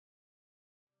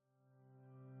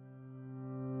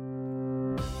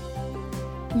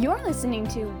You're listening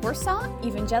to Warsaw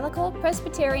Evangelical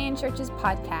Presbyterian Church's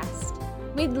podcast.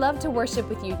 We'd love to worship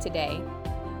with you today.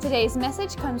 Today's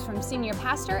message comes from Senior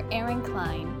Pastor Aaron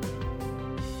Klein.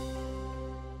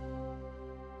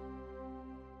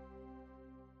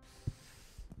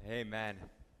 Amen.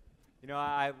 You know,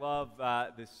 I love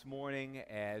this morning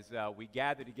as we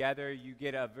gather together. You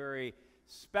get a very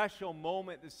special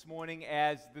moment this morning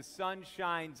as the sun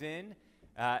shines in.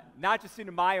 Not just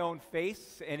into my own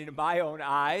face and into my own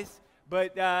eyes,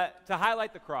 but to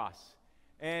highlight the cross.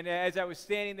 And as I was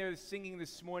standing there singing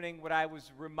this morning, what I was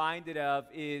reminded of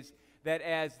is that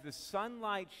as the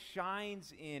sunlight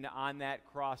shines in on that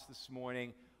cross this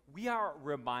morning, we are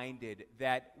reminded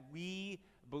that we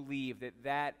believe that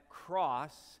that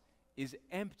cross is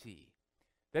empty,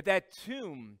 that that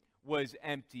tomb was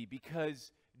empty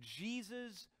because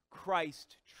Jesus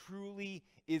Christ truly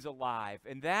is alive.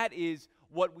 And that is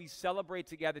what we celebrate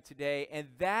together today, and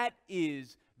that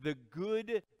is the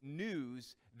good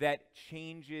news that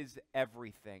changes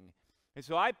everything. And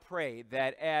so I pray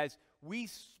that as we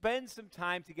spend some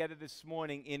time together this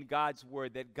morning in God's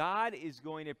Word, that God is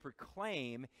going to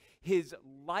proclaim His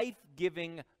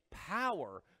life-giving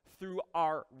power through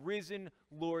our risen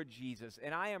Lord Jesus.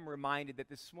 And I am reminded that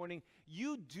this morning,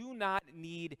 you do not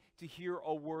need to hear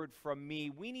a word from me.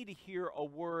 We need to hear a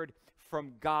word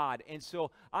from God. And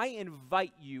so I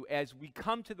invite you, as we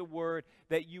come to the Word,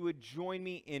 that you would join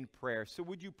me in prayer. So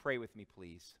would you pray with me,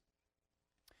 please?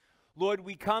 Lord,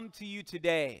 we come to you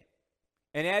today,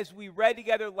 and as we read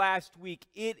together last week,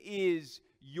 it is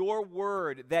your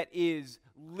word that is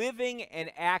living and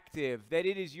active, that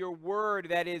it is your word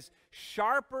that is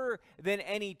sharper than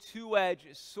any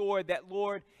two-edged sword, that,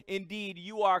 Lord, indeed,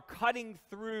 you are cutting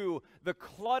through the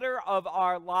clutter of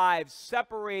our lives,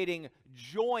 separating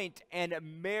joint and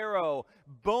marrow,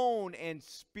 bone and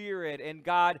spirit. And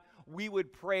God, we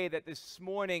would pray that this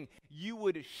morning you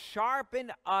would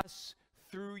sharpen us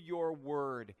through your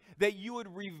word, that you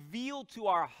would reveal to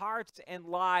our hearts and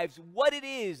lives what it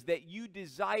is that you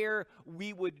desire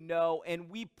we would know. And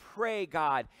we pray,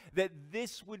 God, that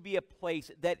this would be a place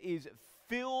that is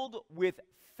filled with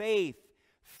faith,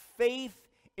 faith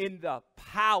in the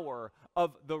power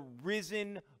of the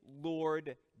risen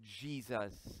Lord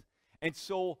Jesus. And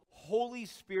so, Holy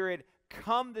Spirit,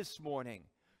 come this morning,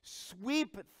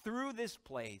 sweep through this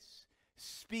place,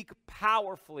 speak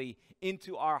powerfully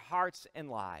into our hearts and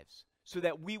lives so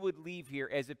that we would leave here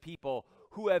as a people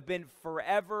who have been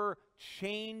forever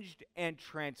changed and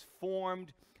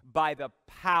transformed by the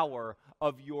power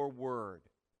of your word,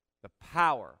 the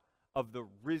power of the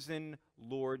risen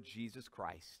Lord Jesus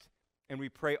Christ. And we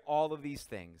pray all of these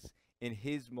things in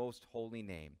his most holy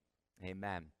name.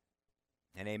 Amen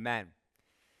and amen.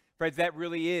 Friends, that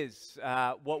really is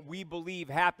what we believe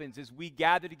happens as we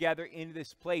gather together in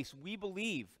this place. We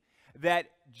believe that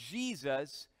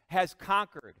Jesus has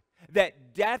conquered,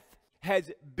 that death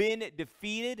has been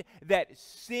defeated, that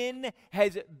sin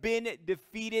has been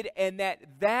defeated, and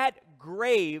that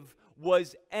grave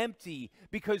was empty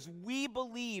because we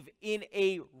believe in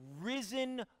a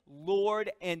risen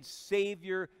Lord and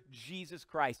Savior, Jesus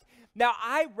Christ. Now,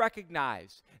 I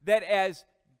recognize that as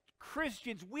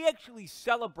Christians, we actually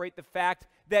celebrate the fact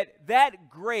that that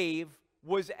grave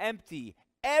was empty.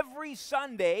 Every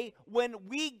Sunday when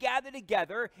we gather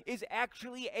together is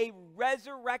actually a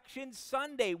resurrection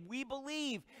Sunday. We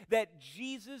believe that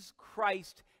Jesus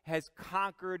Christ has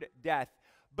conquered death.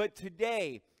 But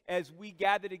today, as we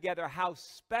gather together, how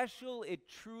special it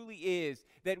truly is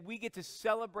that we get to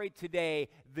celebrate today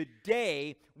the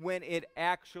day when it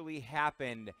actually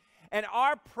happened. And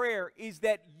our prayer is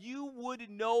that you would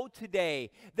know today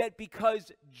that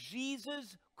because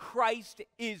Jesus Christ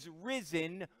is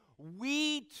risen,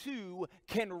 we too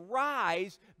can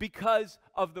rise because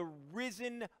of the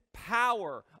risen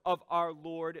power of our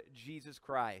Lord Jesus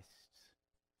Christ.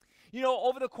 You know,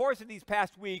 over the course of these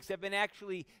past weeks, I've been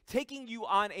actually taking you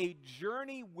on a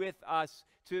journey with us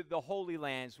to the Holy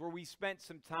Lands, where we spent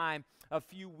some time a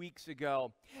few weeks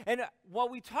ago. And while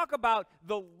we talk about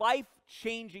the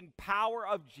life-changing power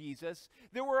of Jesus,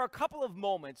 there were a couple of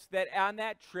moments that on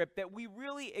that trip that we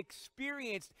really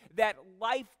experienced that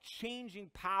life-changing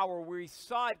power where we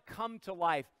saw it come to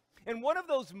life. And one of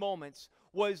those moments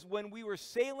was when we were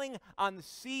sailing on the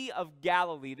Sea of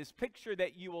Galilee. This picture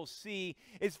that you will see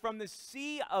is from the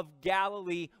Sea of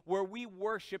Galilee where we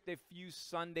worshiped a few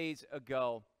Sundays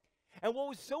ago. And what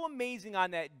was so amazing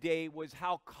on that day was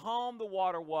how calm the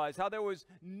water was, how there was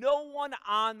no one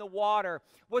on the water.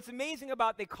 What's amazing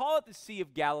about, they call it the Sea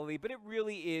of Galilee, but it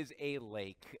really is a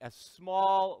lake, a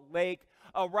small lake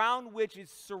around which is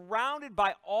surrounded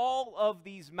by all of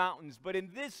these mountains. But in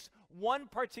this one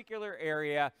particular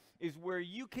area is where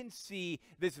you can see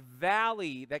this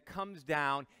valley that comes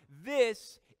down.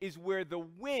 This is where the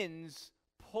winds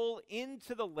pull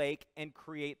into the lake and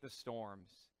create the storms.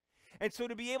 And so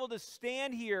to be able to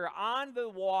stand here on the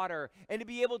water and to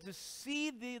be able to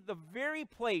see the very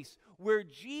place where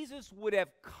Jesus would have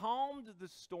calmed the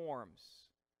storms,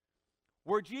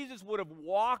 where Jesus would have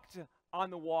walked on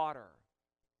the water,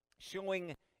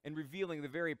 showing and revealing the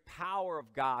very power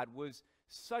of God, was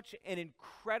such an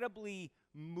incredibly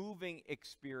moving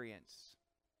experience.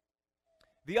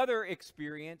 The other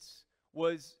experience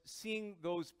was seeing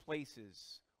those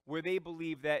places where they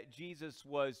believed that Jesus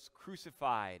was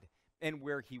crucified and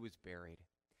where he was buried.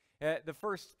 The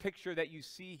first picture that you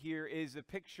see here is a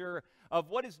picture of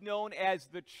what is known as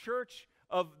the Church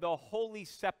of the Holy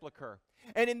Sepulchre.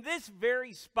 And in this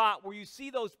very spot where you see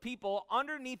those people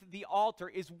underneath the altar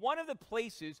is one of the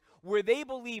places where they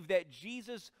believe that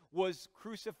Jesus was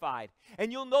crucified.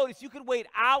 And you'll notice you could wait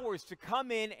hours to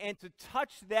come in and to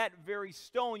touch that very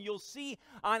stone. You'll see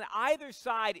on either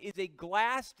side is a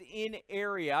glassed-in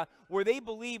area where they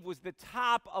believe was the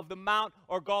top of the Mount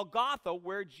or Golgotha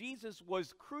where Jesus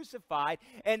was crucified.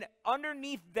 And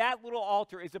underneath that little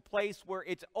altar is a place where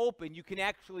it's open. You can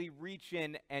actually reach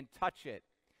in and touch it.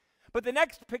 But the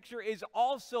next picture is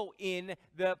also in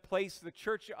the place, the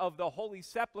Church of the Holy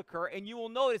Sepulchre, and you will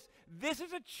notice this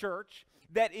is a church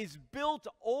that is built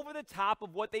over the top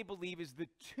of what they believe is the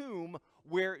tomb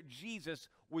where Jesus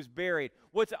was buried.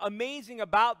 What's amazing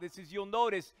about this is you'll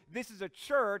notice this is a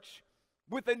church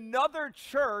with another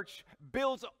church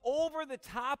built over the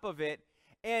top of it,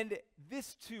 and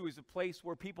this too is a place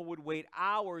where people would wait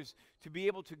hours to be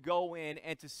able to go in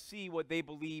and to see what they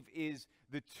believe is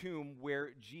the tomb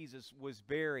where Jesus was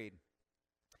buried.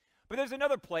 But there's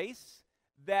another place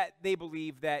that they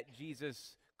believe that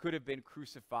Jesus could have been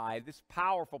crucified. This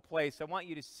powerful place. I want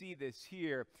you to see this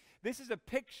here. This is a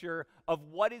picture of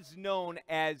what is known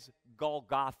as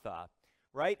Golgotha,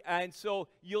 right? And so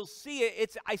you'll see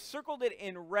it. I circled it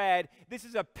in red. This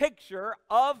is a picture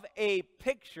of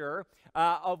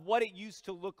what it used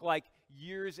to look like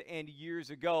years and years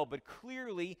ago. But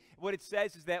clearly what it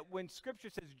says is that when Scripture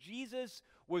says Jesus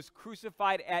was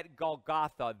crucified at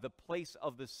Golgotha, the place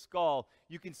of the skull,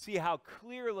 you can see how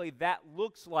clearly that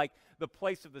looks like the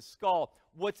place of the skull.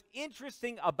 What's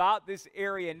interesting about this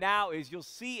area now is you'll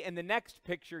see in the next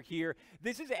picture here,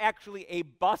 this is actually a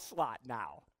bus lot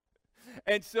now.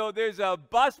 And so there's a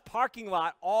bus parking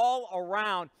lot all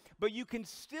around, but you can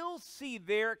still see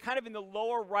there, kind of in the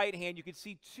lower right hand, you can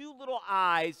see two little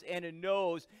eyes and a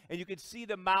nose, and you can see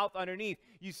the mouth underneath.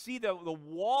 You see the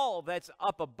wall that's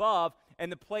up above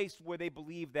and the place where they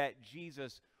believe that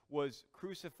Jesus was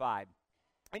crucified.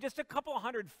 And just a couple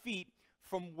hundred feet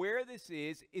from where this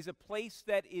is a place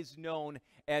that is known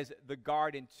as the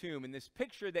Garden Tomb. In this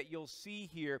picture that you'll see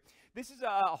here, this is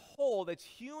a hole that's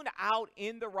hewn out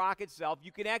in the rock itself.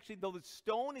 You can actually, though the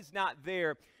stone is not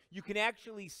there, you can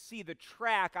actually see the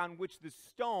track on which the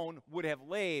stone would have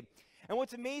laid. And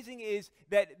what's amazing is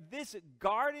that this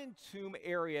Garden Tomb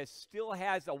area still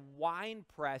has a wine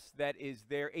press that is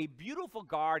there, a beautiful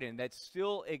garden that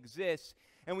still exists.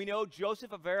 And we know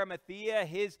Joseph of Arimathea,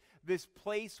 this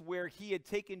place where he had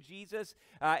taken Jesus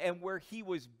and where he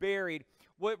was buried.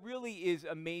 What really is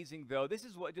amazing, though, this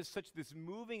is what just such this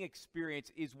moving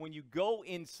experience is when you go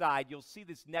inside. You'll see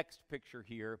this next picture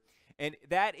here, and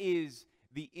that is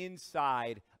the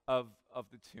inside of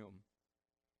the tomb.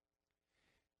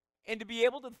 And to be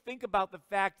able to think about the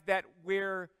fact that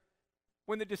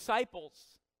when the disciples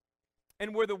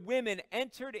and where the women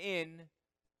entered in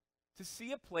to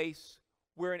see a place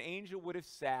where an angel would have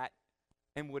sat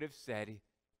and would have said,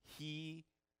 "He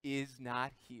is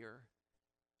not here.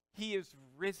 He is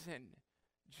risen,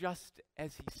 just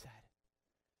as he said."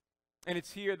 And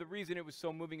it's here, the reason it was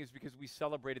so moving is because we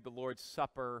celebrated the Lord's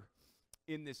Supper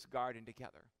in this garden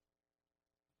together.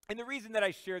 And the reason that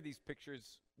I share these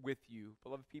pictures with you,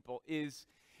 beloved people, is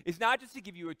not just to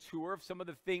give you a tour of some of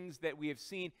the things that we have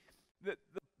seen.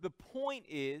 The point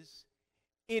is,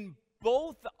 in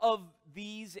both of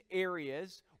these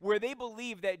areas where they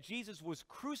believe that Jesus was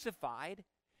crucified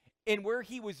and where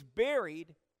he was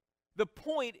buried, the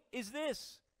point is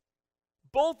this: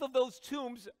 both of those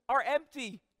tombs are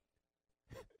empty.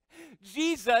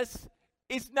 Jesus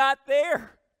is not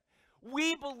there.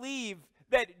 We believe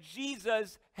that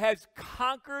Jesus has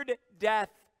conquered death,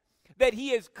 that he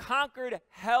has conquered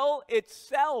hell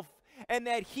itself, and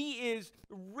that he is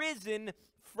risen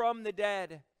from the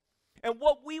dead. And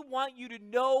what we want you to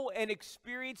know and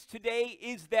experience today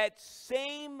is that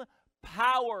same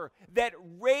power that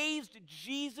raised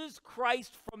Jesus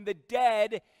Christ from the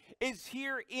dead is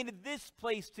here in this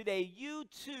place today. You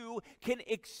too can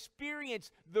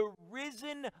experience the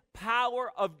risen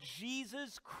power of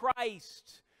Jesus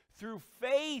Christ through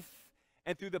faith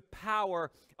and through the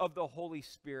power of the Holy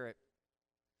Spirit.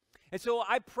 And so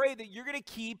I pray that you're going to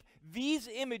keep these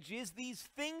images, these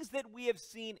things that we have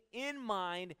seen in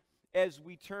mind as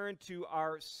we turn to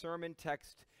our sermon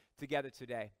text together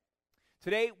today.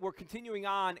 Today, we're continuing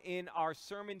on in our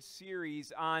sermon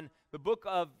series on the book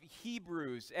of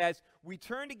Hebrews as we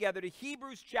turn together to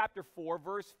Hebrews chapter 4,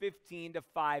 verse 15 to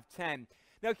 5:10.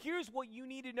 Now, here's what you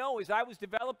need to know. As I was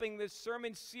developing this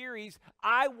sermon series,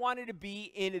 I wanted to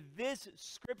be in this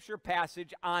scripture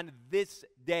passage on this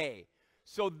day.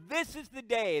 So this is the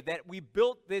day that we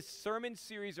built this sermon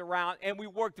series around, and we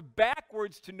worked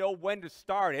backwards to know when to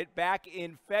start it back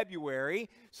in February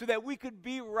so that we could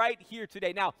be right here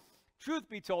today. Now, truth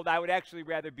be told, I would actually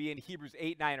rather be in Hebrews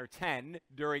 8, 9, or 10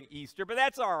 during Easter, but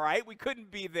that's all right. We couldn't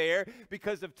be there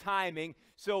because of timing.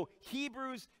 So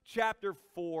Hebrews chapter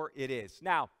 4 it is.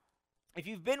 Now, if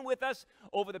you've been with us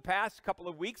over the past couple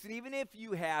of weeks, and even if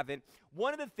you haven't,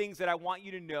 one of the things that I want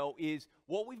you to know is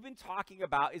what we've been talking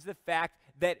about is the fact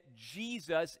that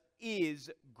Jesus is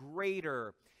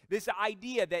greater. This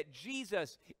idea that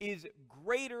Jesus is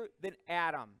greater than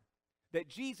Adam, that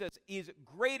Jesus is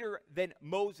greater than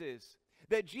Moses,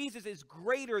 that Jesus is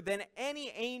greater than any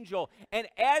angel. And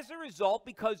as a result,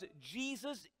 because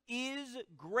Jesus is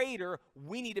greater,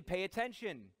 we need to pay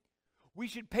attention. We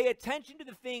should pay attention to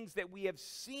the things that we have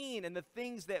seen and the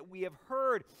things that we have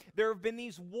heard. There have been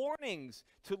these warnings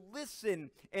to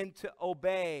listen and to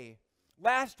obey.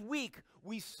 Last week,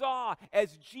 we saw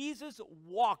as Jesus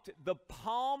walked the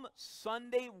Palm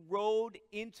Sunday road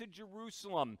into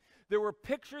Jerusalem, there were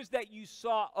pictures that you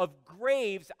saw of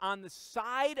graves on the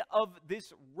side of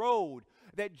this road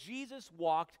that Jesus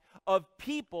walked of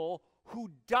people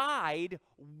who died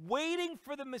waiting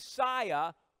for the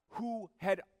Messiah who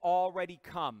had already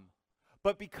come.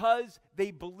 But because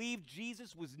they believed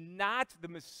Jesus was not the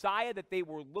Messiah that they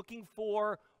were looking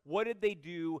for, what did they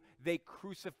do? They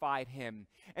crucified him.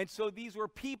 And so these were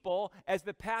people, as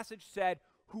the passage said,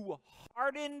 who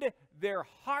hardened their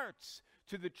hearts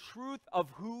to the truth of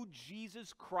who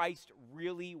Jesus Christ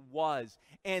really was.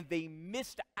 And they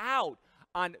missed out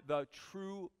on the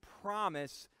true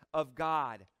promise of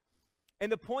God.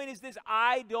 And the point is this: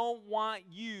 I don't want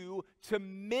you to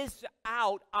miss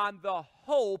out on the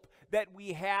hope that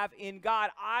we have in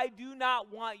God. I do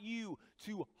not want you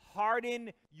to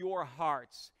harden your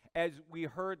hearts, as we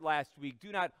heard last week.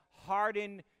 Do not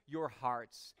harden your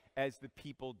hearts as the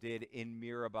people did in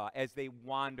Meribah, as they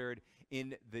wandered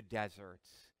in the desert.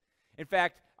 In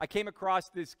fact, I came across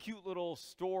this cute little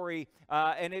story,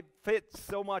 and it fits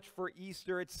so much for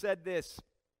Easter. It said this: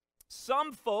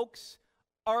 some folks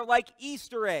are like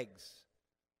Easter eggs,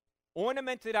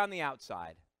 ornamented on the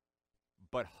outside,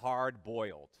 but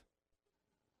hard-boiled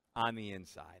on the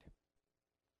inside.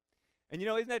 And you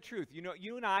know, isn't that truth? You know,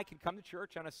 you and I can come to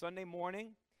church on a Sunday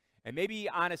morning, and maybe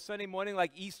on a Sunday morning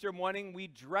like Easter morning, we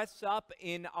dress up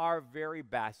in our very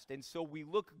best, and so we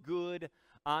look good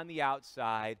on the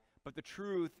outside, but the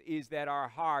truth is that our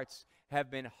hearts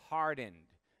have been hardened.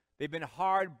 They've been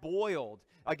hard-boiled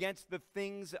against the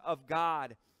things of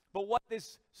God. But what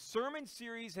this sermon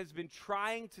series has been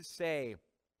trying to say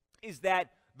is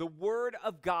that the Word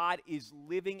of God is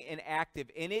living and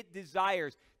active, and it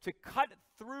desires to cut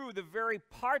through the very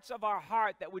parts of our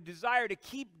heart that would desire to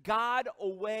keep God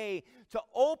away, to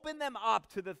open them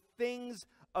up to the things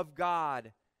of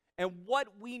God. And what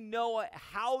we know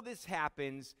how this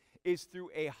happens is through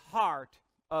a heart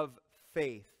of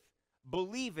faith,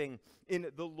 believing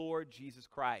in the Lord Jesus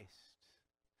Christ.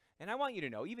 And I want you to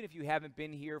know, even if you haven't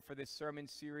been here for this sermon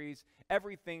series,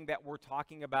 everything that we're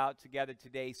talking about together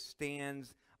today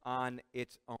stands on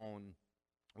its own.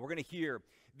 We're going to hear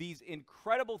these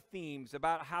incredible themes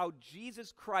about how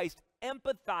Jesus Christ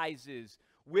empathizes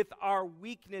with our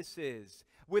weaknesses,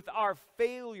 with our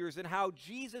failures, and how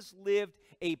Jesus lived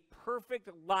a perfect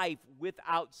life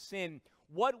without sin.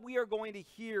 What we are going to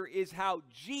hear is how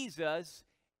Jesus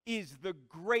is the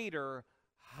greater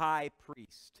high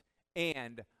priest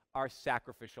and our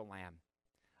sacrificial lamb.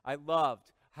 I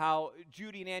loved how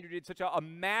Judy and Andrew did such a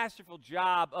masterful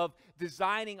job of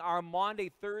designing our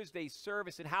Maundy Thursday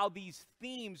service, and how these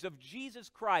themes of Jesus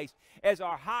Christ as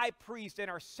our high priest and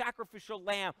our sacrificial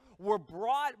lamb were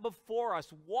brought before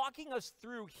us, walking us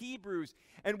through Hebrews.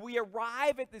 And we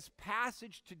arrive at this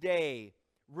passage today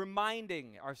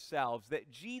reminding ourselves that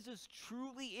Jesus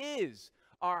truly is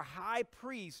our high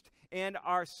priest and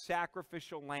our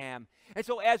sacrificial lamb. And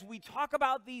so as we talk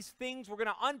about these things, we're going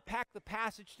to unpack the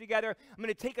passage together. I'm going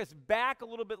to take us back a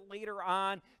little bit later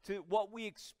on to what we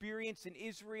experienced in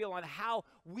Israel and how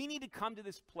we need to come to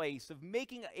this place of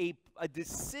making a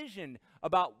decision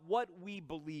about what we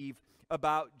believe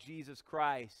about Jesus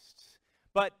Christ.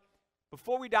 But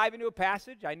before we dive into a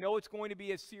passage, I know it's going to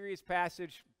be a serious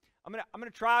passage. I'm gonna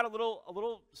try out a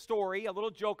little story, a little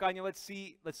joke on you. Let's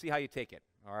see how you take it.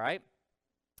 All right.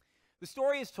 The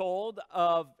story is told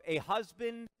of a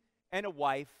husband and a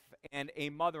wife and a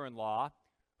mother-in-law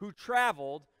who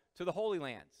traveled to the Holy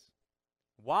Lands.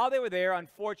 While they were there,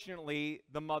 unfortunately,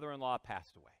 the mother-in-law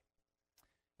passed away.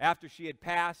 After she had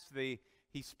passed,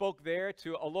 he spoke there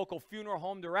to a local funeral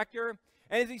home director.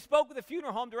 And as he spoke with the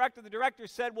funeral home director, the director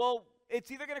said, well, it's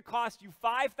either going to cost you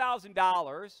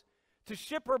 $5,000 to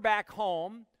ship her back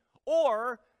home,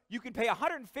 or you can pay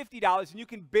 $150 and you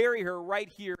can bury her right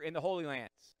here in the Holy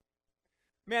Lands.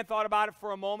 The man thought about it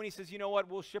for a moment. He says, you know what,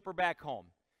 we'll ship her back home.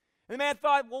 And the man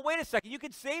thought, well, wait a second, you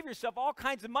could save yourself all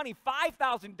kinds of money,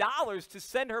 $5,000 to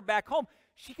send her back home.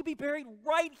 She could be buried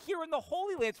right here in the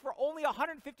Holy Lands for only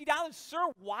 $150. Sir,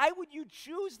 why would you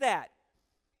choose that?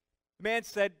 The man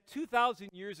said, 2,000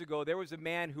 years ago, there was a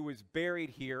man who was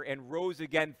buried here and rose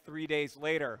again 3 days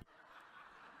later.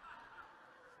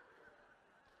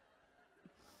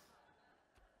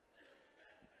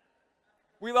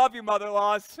 We love you,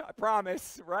 mother-in-laws, I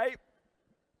promise, right?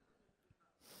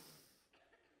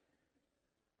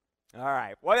 All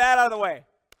right, well, that out of the way.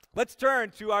 Let's turn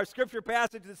to our scripture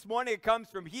passage this morning. It comes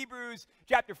from Hebrews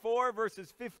chapter 4,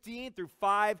 verses 15 through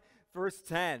 5, verse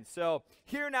 10. So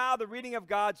hear now the reading of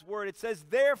God's word. It says,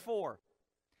 therefore,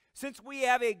 since we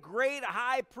have a great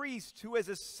high priest who has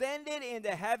ascended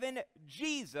into heaven,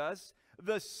 Jesus,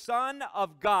 the Son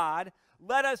of God,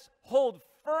 let us hold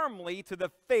firmly to the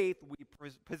faith we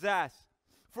possess.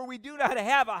 For we do not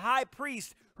have a high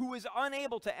priest who is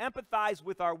unable to empathize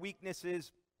with our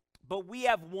weaknesses, but we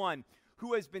have one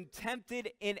who has been tempted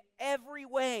in every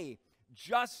way,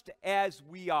 just as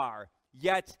we are,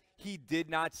 yet he did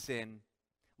not sin.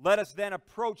 Let us then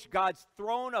approach God's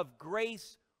throne of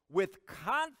grace with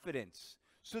confidence,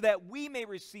 so that we may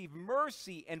receive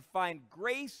mercy and find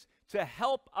grace to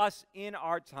help us in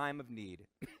our time of need.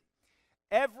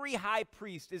 Every high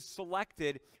priest is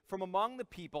selected from among the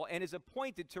people and is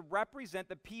appointed to represent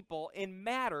the people in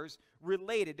matters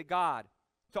related to God,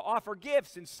 to offer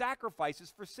gifts and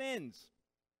sacrifices for sins.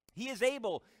 He is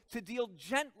able to deal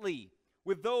gently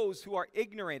with those who are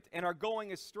ignorant and are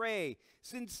going astray,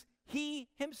 since he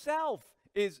himself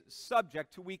is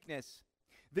subject to weakness.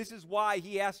 This is why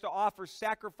he has to offer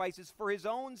sacrifices for his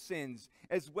own sins,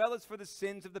 as well as for the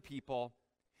sins of the people.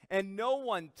 And no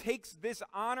one takes this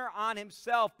honor on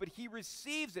himself, but he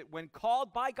receives it when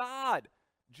called by God,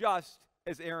 just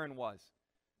as Aaron was.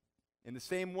 In the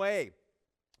same way,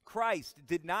 Christ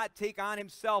did not take on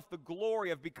himself the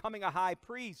glory of becoming a high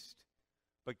priest,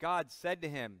 but God said to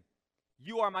him,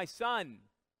 you are my son.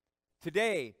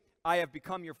 Today I have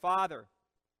become your father.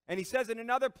 And he says in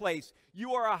another place,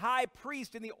 you are a high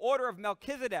priest in the order of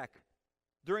Melchizedek.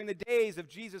 During the days of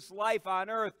Jesus' life on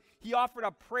earth, he offered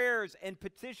up prayers and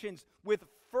petitions with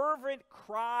fervent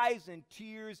cries and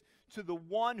tears to the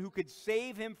one who could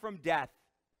save him from death.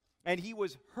 And he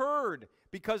was heard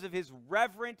because of his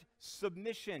reverent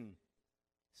submission.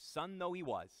 Son though he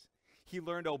was, he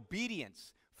learned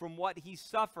obedience from what he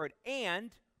suffered,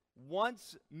 and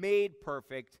once made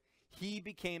perfect, he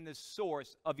became the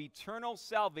source of eternal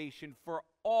salvation for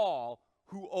all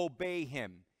who obey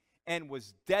him, and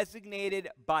was designated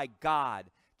by God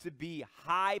to be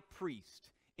high priest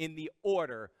in the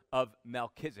order of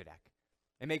Melchizedek.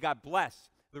 And may God bless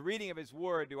the reading of his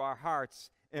word to our hearts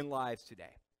and lives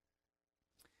today.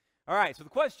 All right, so the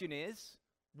question is,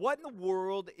 what in the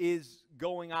world is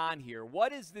going on here?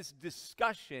 What is this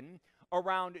discussion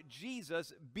around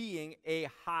Jesus being a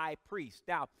high priest?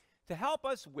 Now, to help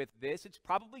us with this, it's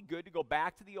probably good to go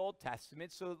back to the Old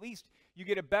Testament so at least you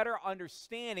get a better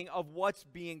understanding of what's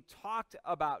being talked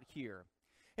about here.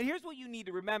 And here's what you need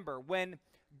to remember. When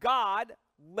God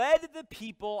led the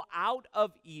people out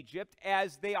of Egypt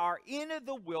as they are in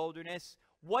the wilderness,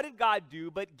 what did God do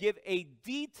but give a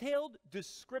detailed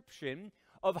description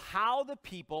of how the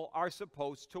people are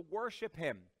supposed to worship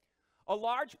him? A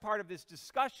large part of this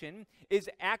discussion is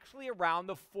actually around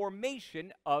the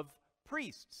formation of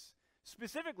priests,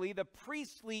 specifically the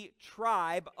priestly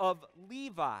tribe of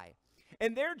Levi.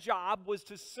 And their job was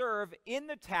to serve in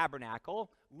the tabernacle,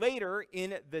 later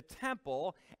in the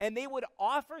temple, and they would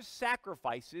offer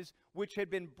sacrifices which had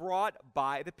been brought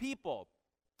by the people.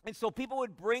 And so people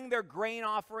would bring their grain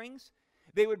offerings,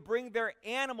 They would bring their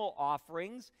animal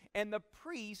offerings, and the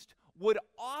priest would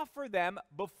offer them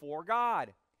before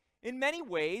God. In many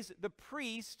ways, the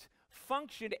priest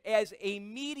functioned as a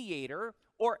mediator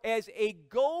or as a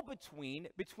go-between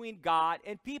between God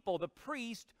and people. The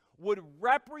priest would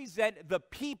represent the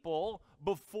people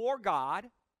before God,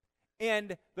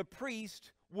 and the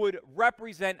priest would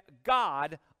represent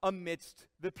God amidst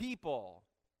the people.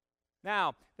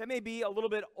 Now, that may be a little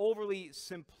bit overly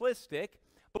simplistic,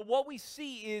 but what we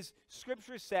see is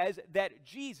Scripture says that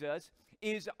Jesus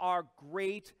is our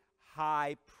great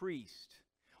high priest.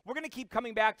 We're going to keep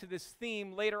coming back to this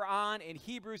theme later on in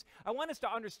Hebrews. I want us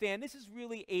to understand this is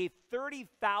really a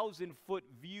 30,000-foot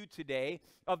view today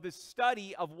of the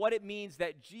study of what it means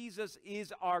that Jesus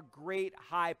is our great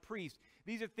high priest.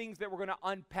 These are things that we're going to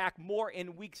unpack more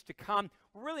in weeks to come.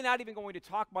 We're really not even going to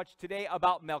talk much today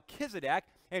about Melchizedek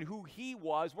and who he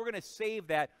was. We're going to save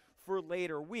that for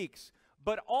later weeks.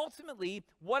 But ultimately,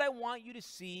 what I want you to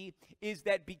see is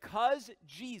that because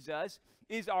Jesus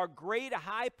is our great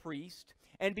high priest,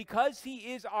 and because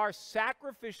he is our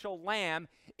sacrificial lamb,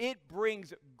 it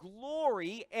brings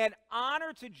glory and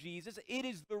honor to Jesus. It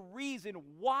is the reason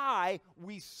why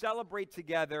we celebrate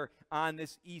together on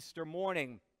this Easter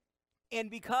morning. And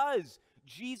because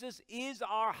Jesus is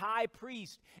our high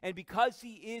priest, and because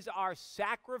he is our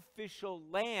sacrificial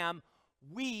lamb,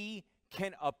 we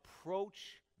can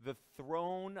approach the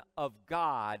throne of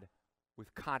God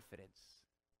with confidence.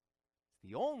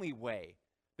 It's the only way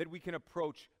that we can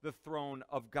approach the throne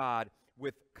of God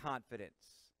with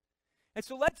confidence. And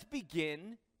so let's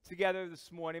begin together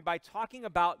this morning by talking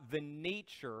about the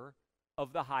nature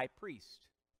of the high priest.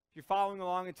 If you're following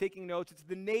along and taking notes, it's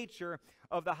the nature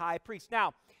of the high priest.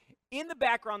 Now, in the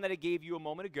background that I gave you a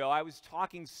moment ago, I was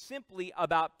talking simply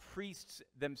about priests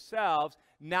themselves,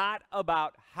 not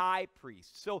about high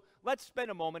priests. So let's spend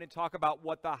a moment and talk about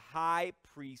what the high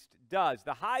priest does.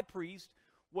 The high priest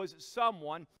was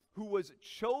someone who was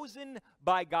chosen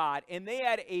by God, and they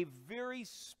had a very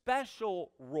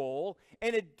special role,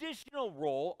 an additional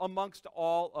role amongst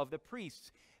all of the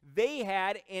priests. They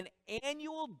had an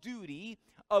annual duty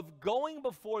of going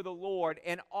before the Lord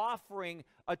and offering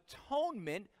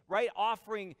atonement, right?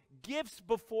 Offering gifts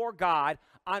before God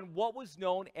on what was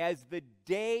known as the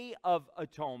Day of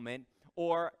Atonement,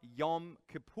 or Yom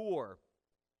Kippur.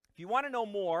 If you want to know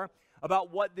more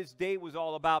about what this day was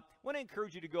all about, I want to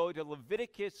encourage you to go to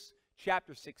Leviticus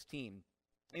chapter 16.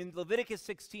 In Leviticus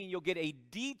 16, you'll get a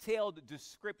detailed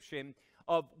description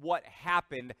of what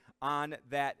happened on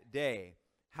that day.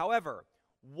 However,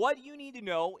 what you need to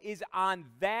know is on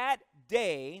that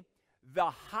day, the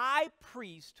high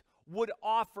priest would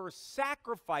offer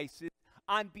sacrifices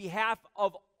on behalf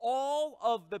of all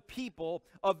of the people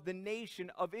of the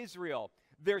nation of Israel.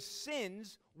 Their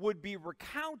sins would be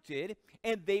recounted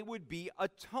and they would be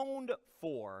atoned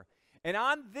for. And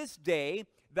on this day,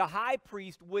 the high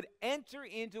priest would enter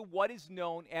into what is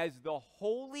known as the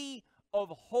Holy of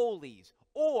Holies,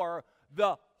 or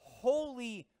the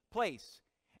holy place.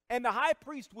 And the high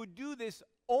priest would do this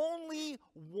only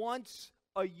once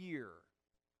a year.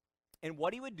 And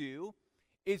what he would do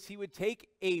is he would take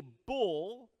a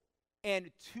bull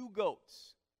and 2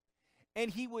 goats,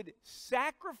 and he would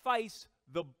sacrifice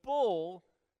the bull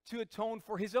to atone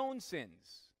for his own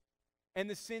sins and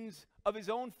the sins of his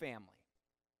own family.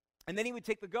 And then he would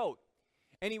take the goat,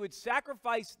 and he would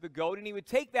sacrifice the goat, and he would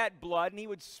take that blood, and he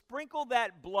would sprinkle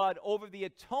that blood over the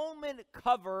atonement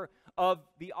cover of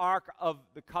the Ark of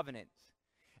the Covenant.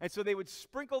 And so they would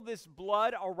sprinkle this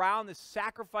blood around the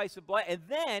sacrifice of blood, and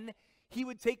then he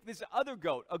would take this other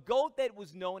goat, a goat that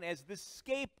was known as the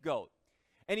scapegoat,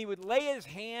 and he would lay his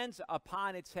hands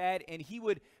upon its head, and he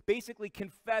would basically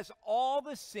confess all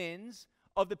the sins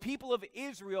of the people of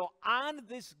Israel on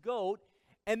this goat.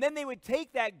 And then they would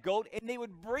take that goat and they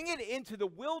would bring it into the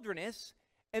wilderness,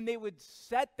 and they would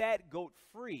set that goat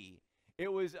free.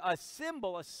 It was a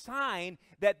symbol, a sign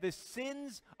that the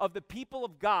sins of the people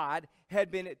of God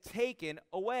had been taken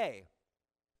away.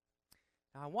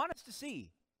 Now I want us to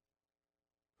see,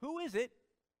 who is it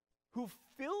who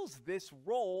fills this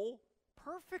role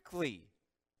perfectly?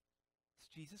 It's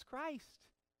Jesus Christ,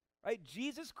 right?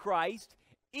 Jesus Christ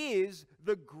is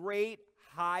the great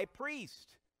high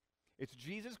priest. It's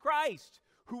Jesus Christ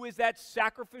who is that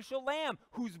sacrificial lamb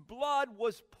whose blood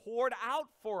was poured out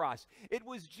for us. It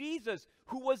was Jesus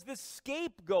who was the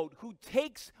scapegoat who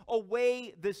takes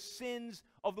away the sins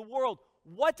of the world.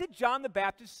 What did John the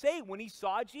Baptist say when he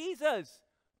saw Jesus?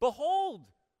 Behold,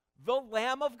 the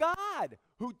Lamb of God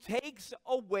who takes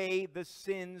away the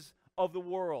sins of the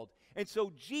world. And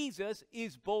so Jesus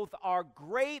is both our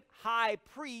great high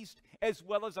priest as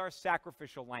well as our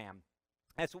sacrificial lamb.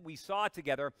 That's what we saw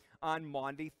together on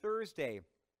Maundy Thursday.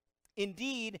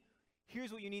 Indeed,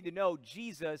 here's what you need to know.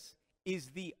 Jesus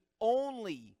is the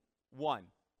only one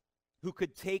who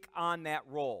could take on that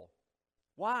role.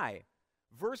 Why?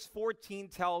 Verse 14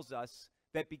 tells us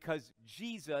that because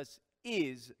Jesus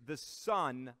is the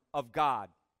Son of God,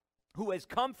 who has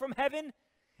come from heaven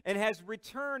and has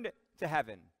returned to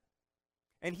heaven.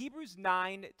 And Hebrews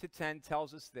 9 to 10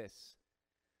 tells us this,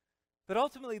 that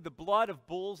ultimately the blood of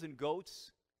bulls and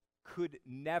goats could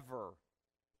never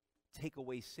take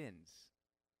away sins.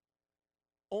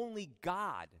 Only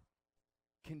God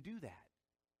can do that.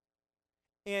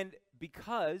 And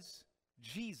because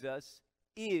Jesus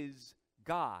is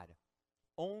God,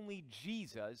 only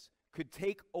Jesus could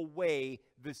take away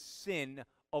the sin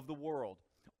of the world.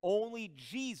 Only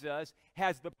Jesus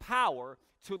has the power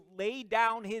to lay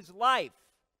down his life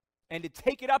and to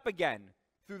take it up again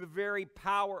through the very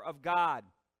power of God.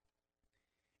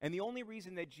 And the only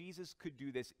reason that Jesus could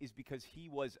do this is because he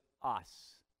was us.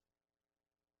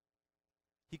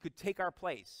 He could take our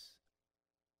place.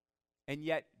 And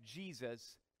yet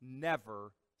Jesus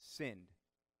never sinned.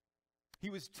 He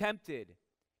was tempted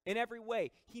in every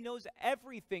way. He knows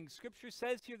everything. Scripture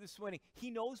says here this morning, he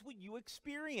knows what you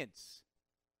experience.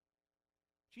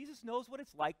 Jesus knows what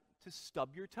it's like to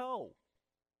stub your toe.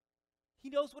 He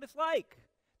knows what it's like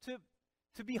to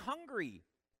be hungry,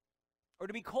 or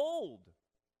to be cold,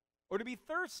 or to be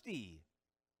thirsty.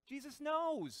 Jesus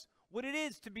knows what it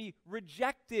is to be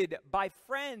rejected by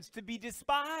friends, to be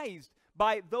despised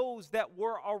by those that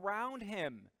were around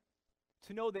him.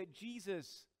 To know that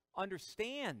Jesus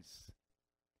understands.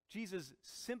 Jesus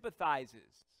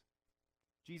sympathizes.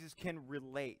 Jesus can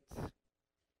relate.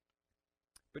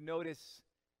 But notice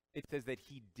it says that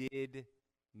he did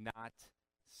not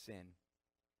sin.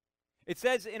 It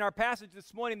says in our passage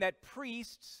this morning that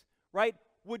priests, right,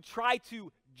 would try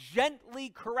to gently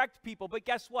correct people. But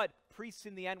guess what? Priests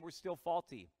in the end were still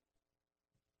faulty.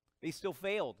 They still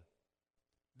failed.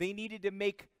 They needed to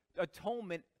make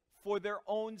atonement for their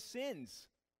own sins.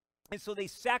 And so they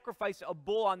sacrificed a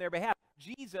bull on their behalf.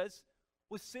 Jesus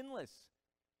was sinless.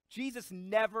 Jesus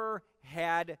never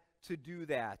had to do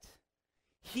that.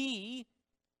 He,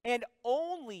 and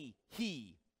only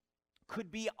he, could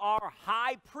be our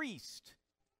high priest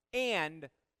and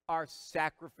our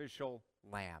sacrificial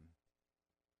lamb.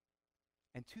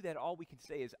 And to that, all we can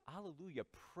say is, hallelujah,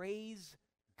 praise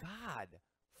God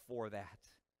for that.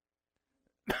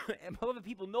 And beloved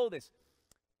people know this.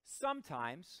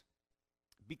 Sometimes,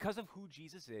 because of who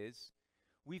Jesus is,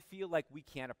 we feel like we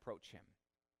can't approach him.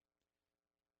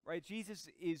 Right? Jesus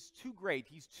is too great.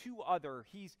 He's too other.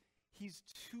 He's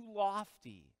too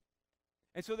lofty.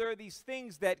 And so there are these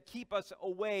things that keep us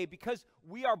away. Because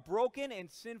we are broken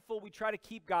and sinful, we try to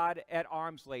keep God at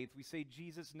arm's length. We say,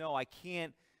 Jesus, no, I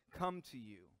can't come to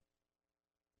you.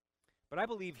 But I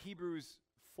believe Hebrews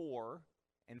 4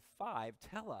 and 5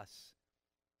 tell us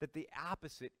that the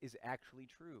opposite is actually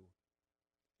true.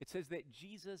 It says that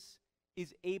Jesus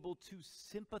is able to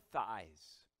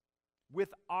sympathize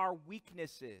with our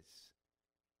weaknesses.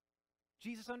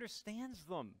 Jesus understands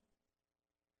them.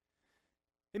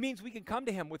 It means we can come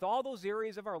to him with all those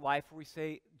areas of our life where we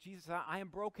say, Jesus, I am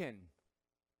broken,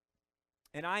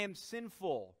 and I am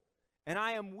sinful, and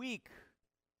I am weak.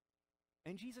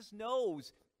 And Jesus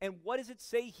knows. And what does it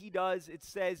say he does? It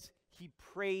says he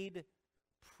prayed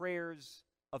prayers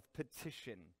of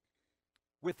petition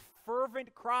with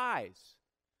fervent cries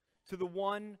to the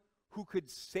one who could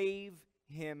save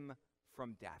him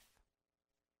from death.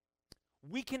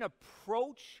 We can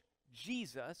approach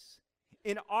Jesus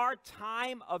in our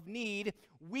time of need.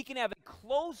 We can have a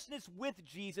closeness with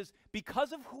Jesus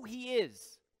because of who he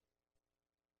is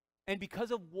and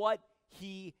because of what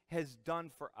he has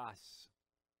done for us.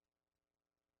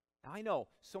 Now, I know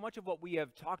so much of what we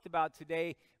have talked about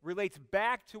today relates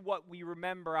back to what we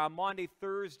remember on Maundy,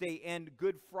 Thursday, and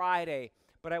Good Friday.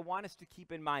 But I want us to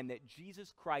keep in mind that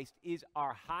Jesus Christ is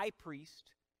our high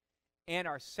priest and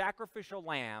our sacrificial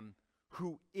lamb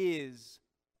who is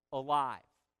alive.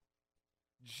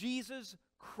 Jesus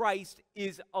Christ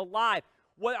is alive.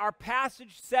 What our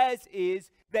passage says is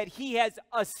that he has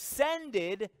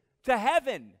ascended to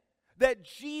heaven. That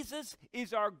Jesus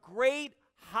is our great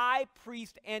high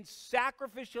priest and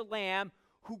sacrificial lamb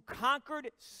who conquered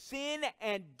sin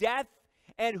and death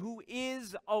and who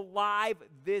is alive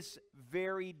this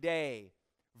very day.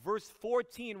 Verse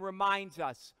 14 reminds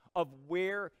us of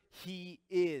where he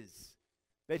is,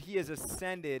 that he has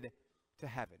ascended to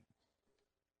heaven.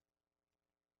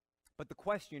 But the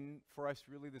question for us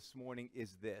really this morning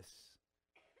is this: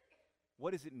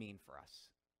 what does it mean for us?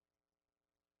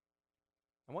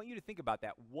 I want you to think about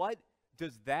that. What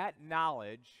does that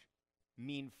knowledge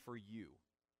mean for you?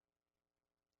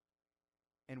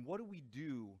 And what do we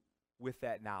do with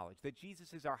that knowledge? That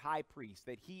Jesus is our high priest,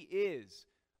 that he is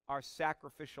our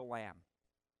sacrificial lamb.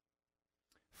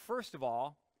 First of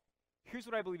all, here's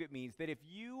what I believe it means, that if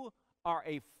you are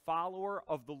a follower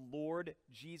of the Lord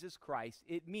Jesus Christ,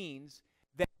 it means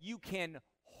that you can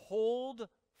hold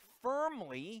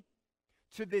firmly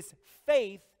to this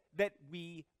faith that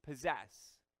we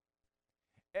possess.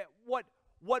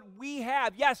 What we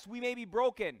have, yes, we may be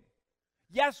broken.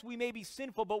 Yes, we may be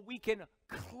sinful, but we can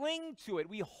cling to it.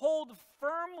 We hold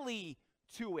firmly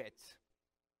to it.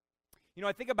 You know,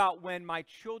 I think about when my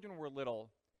children were little,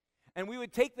 and we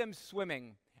would take them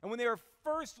swimming. And when they were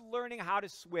first learning how to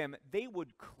swim, they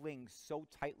would cling so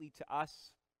tightly to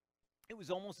us. It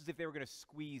was almost as if they were going to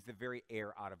squeeze the very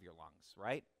air out of your lungs,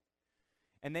 right?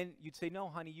 And then you'd say, no,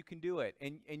 honey, you can do it.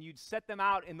 And you'd set them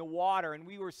out in the water, and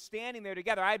we were standing there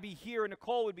together. I'd be here, and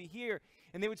Nicole would be here.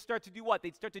 And they would start to do what?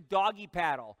 They'd start to doggy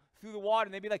paddle through the water,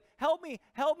 and they'd be like, help me,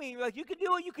 help me. And you're like, you can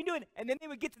do it, you can do it. And then they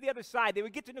would get to the other side. They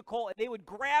would get to Nicole, and they would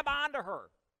grab onto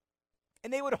her.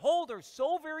 And they would hold her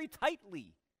so very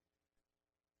tightly.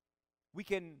 We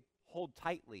can hold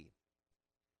tightly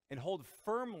and hold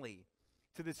firmly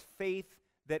to this faith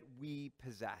that we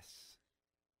possess.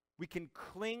 We can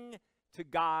cling to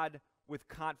God with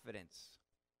confidence.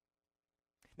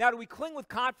 Now, do we cling with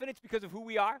confidence because of who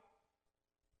we are?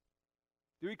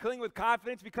 Do we cling with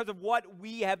confidence because of what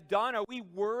we have done? Are we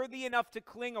worthy enough to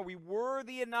cling? Are we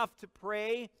worthy enough to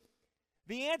pray?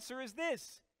 The answer is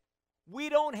this. We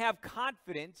don't have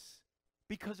confidence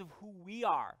because of who we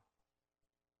are.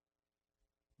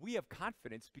 We have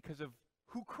confidence because of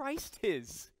who Christ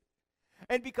is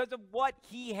and because of what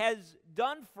he has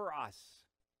done for us.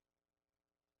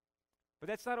 But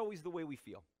that's not always the way we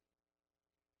feel.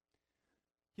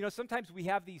 You know, sometimes we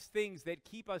have these things that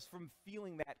keep us from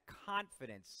feeling that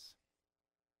confidence.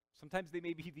 Sometimes they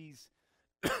may be these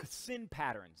sin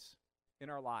patterns in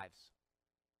our lives.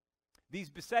 These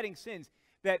besetting sins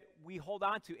that we hold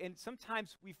on to. And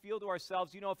sometimes we feel to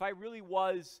ourselves, you know, if I really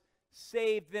was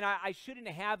saved, then I shouldn't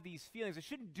have these feelings. I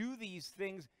shouldn't do these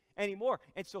things anymore.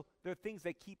 And so there are things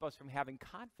that keep us from having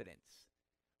confidence,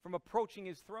 from approaching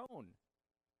his throne.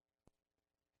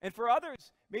 And for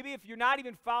others, maybe if you're not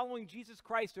even following Jesus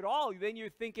Christ at all, then you're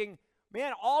thinking,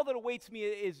 man, all that awaits me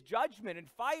is judgment and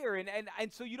fire,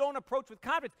 and so you don't approach with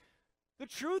confidence. The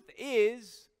truth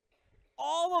is,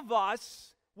 all of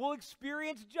us will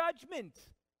experience judgment.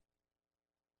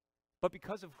 But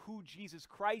because of who Jesus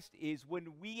Christ is, when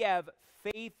we have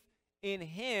faith in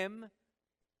him,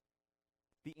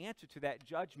 the answer to that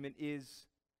judgment is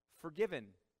forgiven.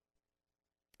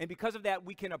 And because of that,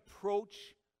 we can approach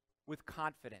with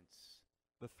confidence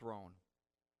the throne.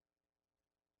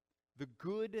 The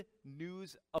good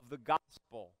news of the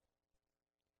gospel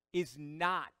is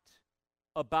not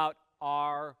about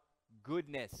our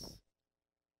goodness,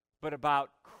 but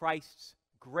about Christ's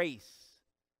grace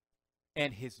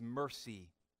and his mercy.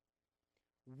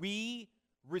 We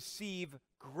receive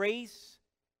grace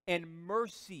and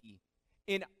mercy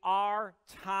in our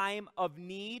time of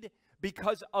need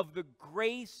because of the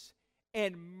grace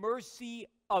and mercy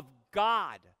of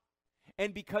God,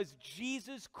 and because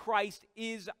Jesus Christ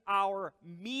is our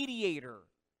mediator,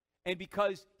 and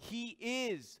because he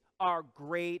is our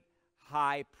great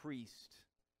high priest.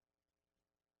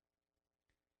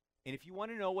 And if you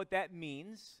want to know what that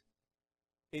means,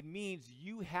 it means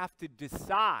you have to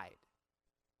decide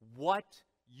what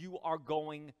you are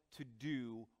going to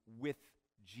do with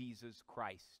Jesus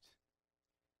Christ.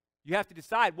 You have to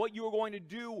decide what you are going to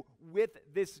do with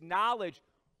this knowledge.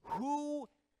 Who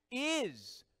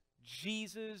is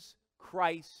Jesus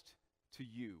Christ to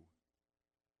you?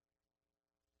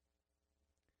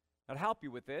 Now, to help you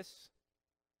with this,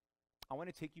 I want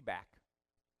to take you back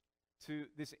to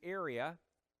this area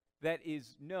that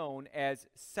is known as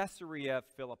Caesarea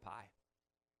Philippi.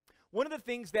 One of the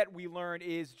things that we learned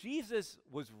is Jesus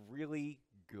was really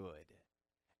good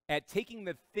at taking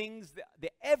the things, the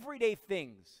everyday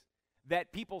things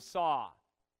that people saw,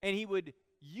 and he would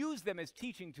use them as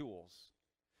teaching tools.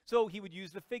 So he would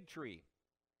use the fig tree.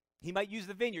 He might use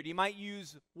the vineyard. He might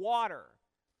use water.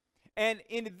 And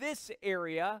in this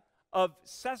area of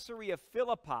Caesarea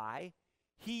Philippi,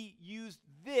 he used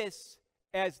this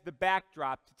as the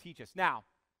backdrop to teach us. Now,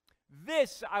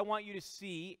 this I want you to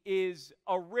see is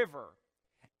a river.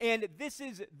 And this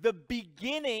is the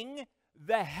beginning,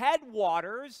 the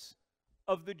headwaters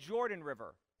of the Jordan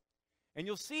River. And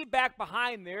you'll see back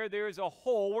behind there, there's a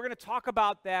hole. We're going to talk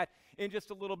about that in just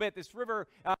a little bit. This river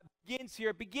begins here.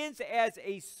 It begins as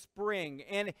a spring,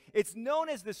 and it's known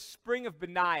as the spring of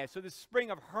Benaiah, so the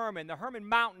spring of Hermon. The Hermon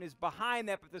Mountain is behind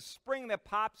that, but the spring that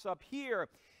pops up here.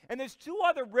 And there's two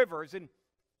other rivers, and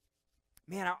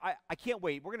man, I can't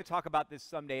wait. We're going to talk about this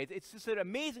someday. It's just an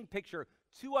amazing picture.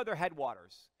 Two other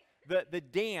headwaters, the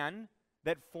Dan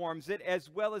that forms it, as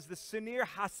well as the Sinir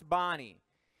Hasbani.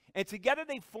 And together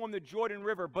they form the Jordan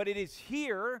River, but it is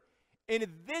here in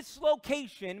this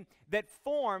location that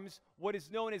forms what is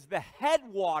known as the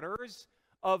headwaters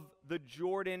of the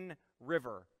Jordan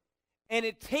River. And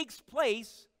it takes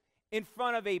place in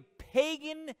front of a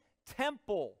pagan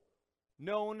temple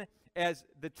known as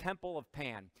the Temple of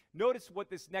Pan. Notice what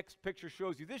this next picture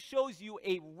shows you. This shows you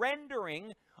a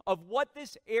rendering of what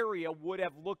this area would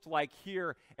have looked like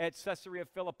here at Caesarea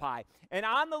Philippi. And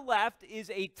on the left is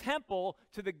a temple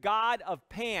to the god of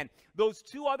Pan. Those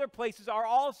two other places are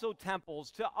also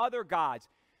temples to other gods.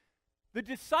 The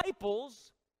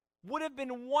disciples would have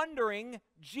been wondering,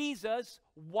 Jesus,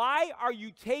 why are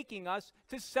you taking us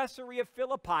to Caesarea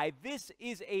Philippi? This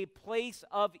is a place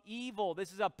of evil.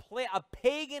 This is a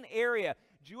pagan area.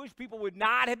 Jewish people would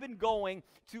not have been going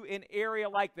to an area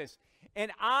like this.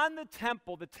 And on the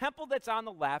temple that's on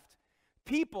the left,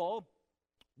 people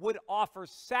would offer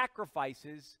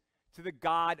sacrifices to the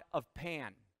god of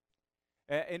Pan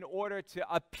in order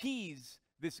to appease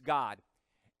this god.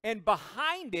 And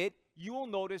behind it, you will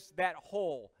notice that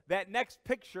hole. That next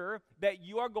picture that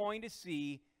you are going to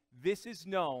see, this is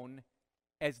known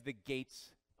as the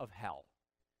gates of hell.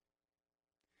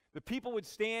 The people would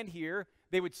stand here,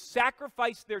 they would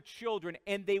sacrifice their children,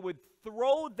 and they would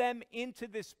throw them into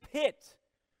this pit,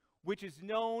 which is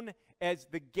known as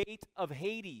the gate of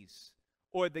Hades,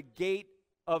 or the gate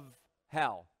of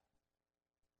hell.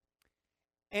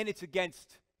 And it's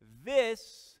against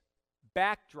this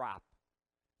backdrop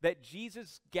that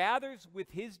Jesus gathers with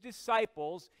his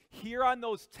disciples here on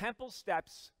those temple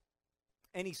steps,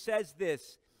 and he says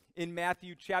this in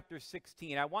Matthew chapter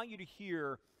 16. I want you to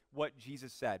hear what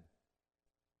Jesus said.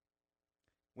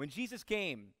 When Jesus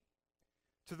came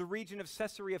to the region of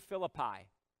Caesarea Philippi,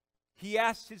 he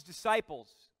asked his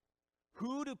disciples,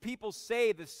 "Who do people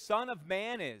say the Son of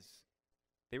Man is?"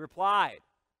 They replied,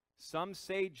 "Some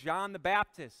say John the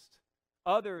Baptist,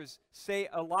 others say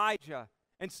Elijah,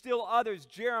 and still others,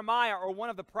 Jeremiah or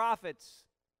one of the prophets.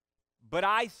 But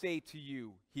I say to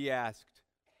you," he asked,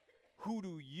 "who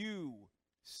do you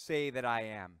say that I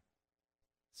am?"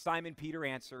 Simon Peter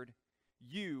answered,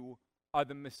 "You are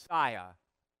the Messiah,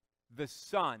 the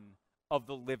Son of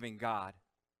the living God."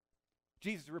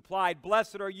 Jesus replied,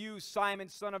 "Blessed are you, Simon,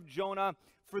 son of Jonah,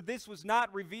 for this was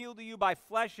not revealed to you by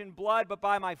flesh and blood, but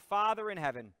by my Father in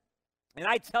heaven. And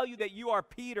I tell you that you are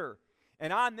Peter,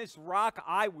 and on this rock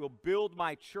I will build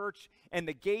my church, and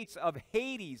the gates of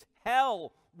Hades,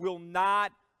 hell, will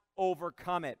not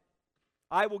overcome it.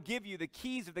 I will give you the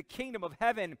keys of the kingdom of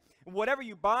heaven, and whatever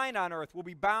you bind on earth will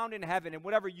be bound in heaven, and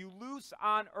whatever you loose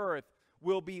on earth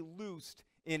will be loosed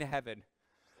in heaven."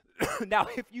 Now,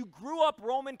 if you grew up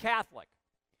Roman Catholic,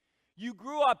 you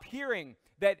grew up hearing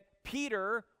that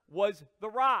Peter was the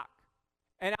rock,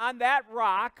 and on that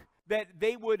rock that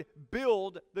they would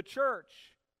build the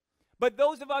church. But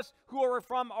those of us who are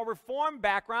from a Reformed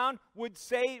background would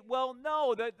say, well,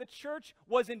 no, the church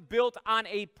wasn't built on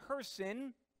a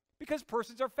person, because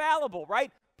persons are fallible,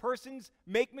 right? Persons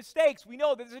make mistakes. We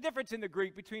know there's a difference in the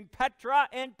Greek between Petra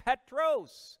and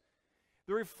Petros.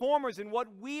 The Reformers, and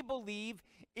what we believe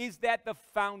is that the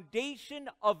foundation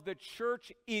of the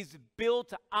church is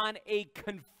built on a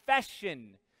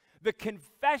confession. The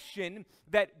confession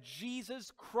that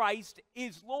Jesus Christ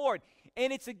is Lord.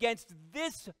 And it's against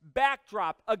this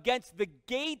backdrop, against the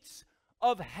gates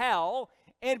of hell,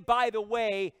 and by the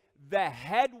way, the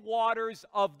headwaters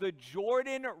of the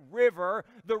Jordan River,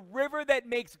 the river that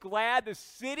makes glad the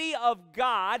city of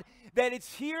God, that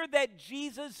it's here that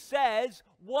Jesus says,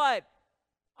 what?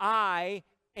 I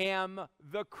am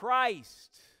the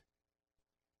Christ.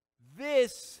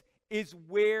 This is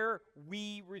where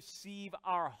we receive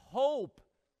our hope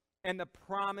and the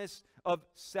promise of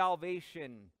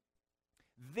salvation.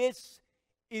 This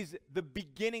is the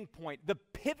beginning point, the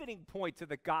pivoting point to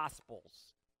the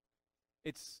Gospels.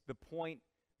 It's the point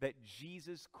that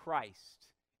Jesus Christ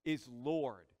is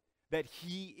Lord, that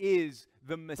he is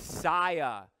the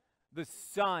Messiah, the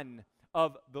Son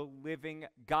of the living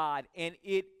God. And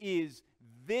it is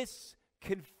this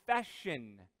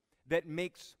confession that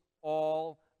makes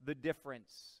all the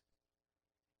difference.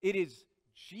 It is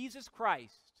Jesus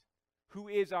Christ who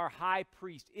is our high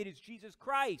priest. It is Jesus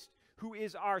Christ who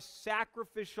is our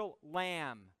sacrificial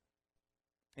lamb.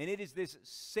 And it is this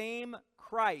same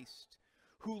Christ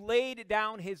who laid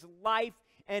down his life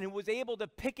and was able to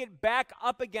pick it back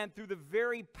up again through the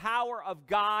very power of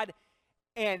God,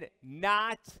 and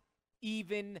not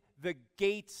even the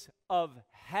gates of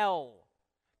hell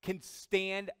can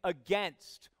stand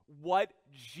against what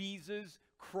Jesus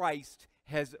Christ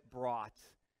has brought.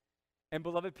 And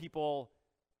beloved people,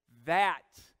 that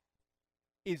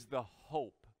is the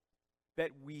hope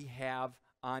that we have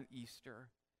on Easter.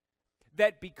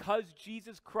 That because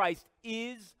Jesus Christ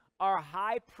is our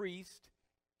high priest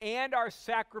and our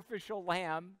sacrificial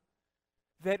lamb,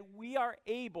 that we are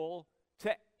able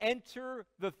to enter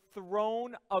the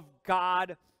throne of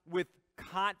God with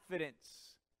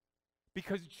confidence.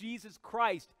 Because Jesus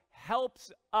Christ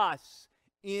helps us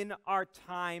in our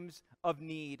times of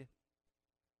need.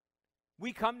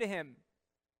 We come to him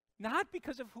not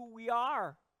because of who we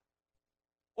are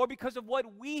or because of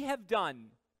what we have done.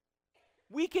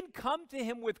 We can come to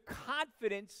him with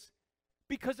confidence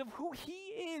because of who he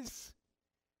is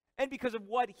and because of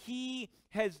what he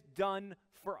has done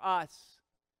for us.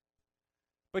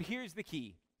 But here's the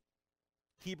key.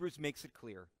 Hebrews makes it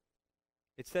clear.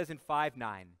 It says in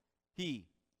 5:9, he,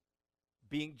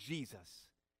 being Jesus,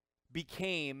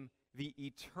 became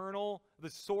the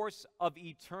source of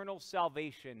eternal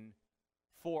salvation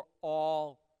for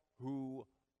all who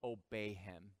obey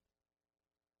him.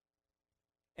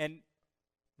 And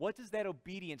what does that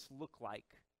obedience look like?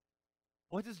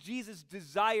 What does Jesus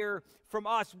desire from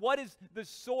us? What is the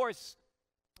source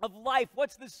of life?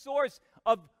 What's the source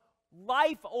of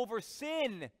life over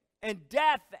sin and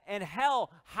death and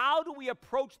hell? How do we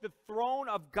approach the throne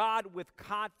of God with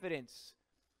confidence?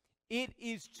 It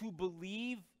is to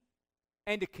believe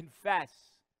and to confess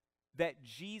that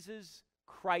Jesus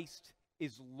Christ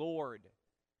is Lord,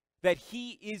 that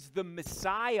he is the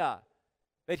Messiah,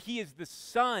 that he is the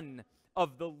Son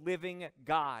of the living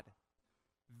God.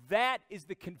 That is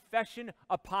the confession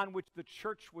upon which the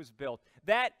church was built.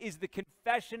 That is the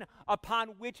confession upon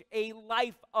which a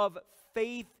life of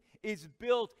faith is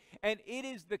built. And it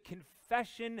is the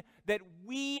confession that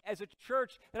we as a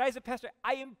church, that I as a pastor,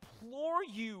 I implore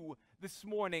you this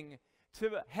morning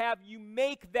to have you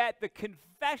make that the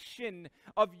confession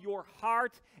of your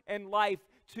heart and life,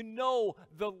 to know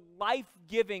the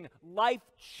life-giving,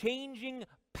 life-changing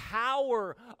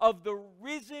power of the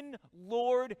risen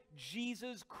Lord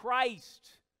Jesus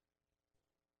Christ.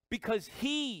 Because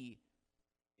he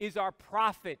is our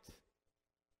prophet,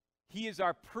 he is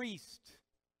our priest,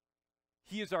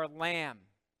 he is our lamb,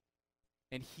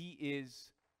 and he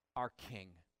is our king.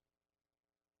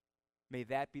 May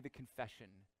that be the confession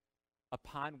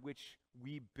upon which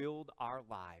we build our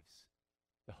lives,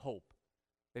 the hope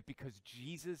that because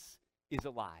Jesus is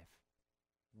alive,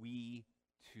 we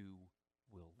too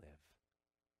will live.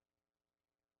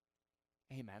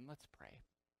 Amen. Let's pray.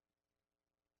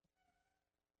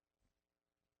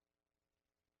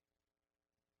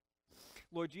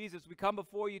 Lord Jesus, we come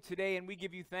before you today and we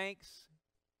give you thanks.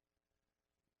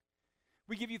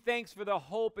 We give you thanks for the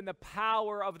hope and the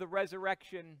power of the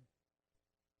resurrection.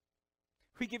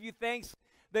 We give you thanks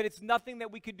that it's nothing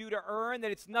that we could do to earn,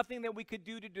 that it's nothing that we could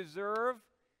do to deserve,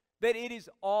 that it is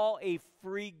all a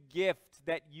free gift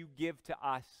that you give to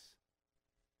us.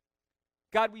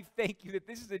 God, we thank you that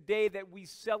this is a day that we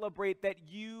celebrate that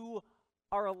you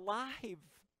are alive.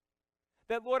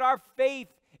 That, Lord, our faith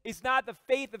is not the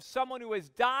faith of someone who has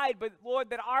died, but, Lord,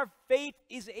 that our faith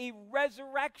is a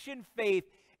resurrection faith.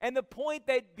 And the point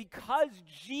that because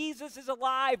Jesus is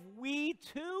alive, we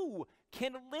too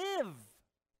can live.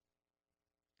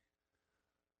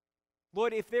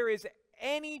 Lord, if there is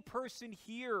any person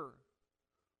here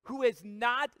who has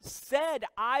not said,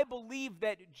 I believe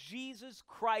that Jesus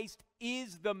Christ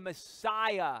is the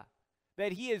Messiah,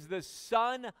 that he is the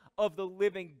Son of the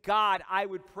living God, I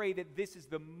would pray that this is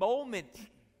the moment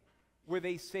where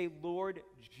they say, Lord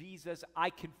Jesus,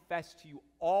 I confess to you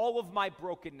all of my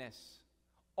brokenness,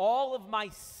 all of my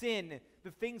sin,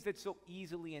 the things that so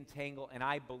easily entangle, and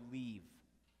I believe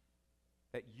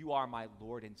that you are my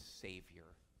Lord and Savior.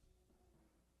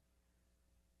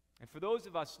 And for those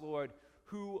of us, Lord,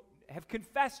 who have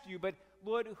confessed you, but,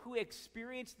 Lord, who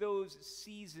experience those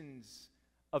seasons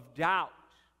of doubt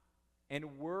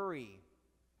and worry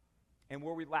and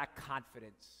where we lack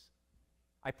confidence,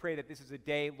 I pray that this is a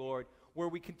day, Lord, where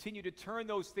we continue to turn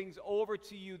those things over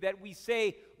to you, that we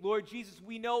say, Lord Jesus,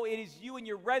 we know it is you and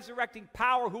your resurrecting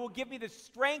power who will give me the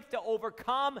strength to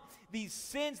overcome these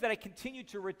sins that I continue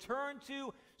to return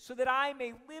to, so that I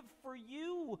may live for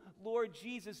you, Lord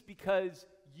Jesus, because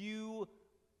you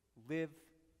live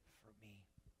for me.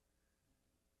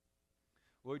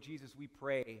 Lord Jesus, we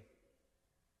pray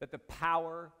that the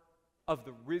power of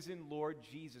the risen Lord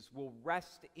Jesus will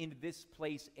rest in this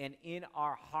place and in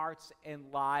our hearts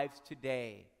and lives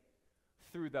today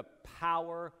through the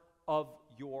power of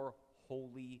your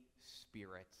Holy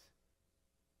Spirit.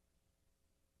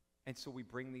 And so we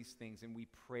bring these things and we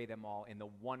pray them all in the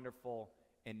wonderful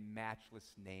and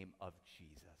matchless name of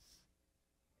Jesus.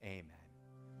 Amen.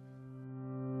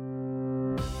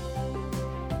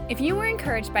 If you were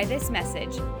encouraged by this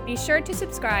message, be sure to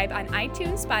subscribe on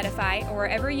iTunes, Spotify, or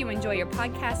wherever you enjoy your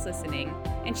podcast listening,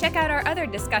 and check out our other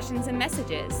discussions and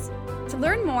messages. To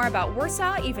learn more about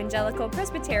Warsaw Evangelical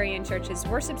Presbyterian Church's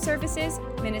worship services,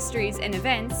 ministries, and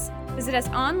events, visit us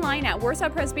online at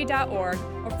warsawpresby.org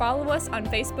or follow us on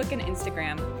Facebook and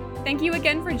Instagram. Thank you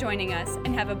again for joining us,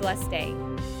 and have a blessed day.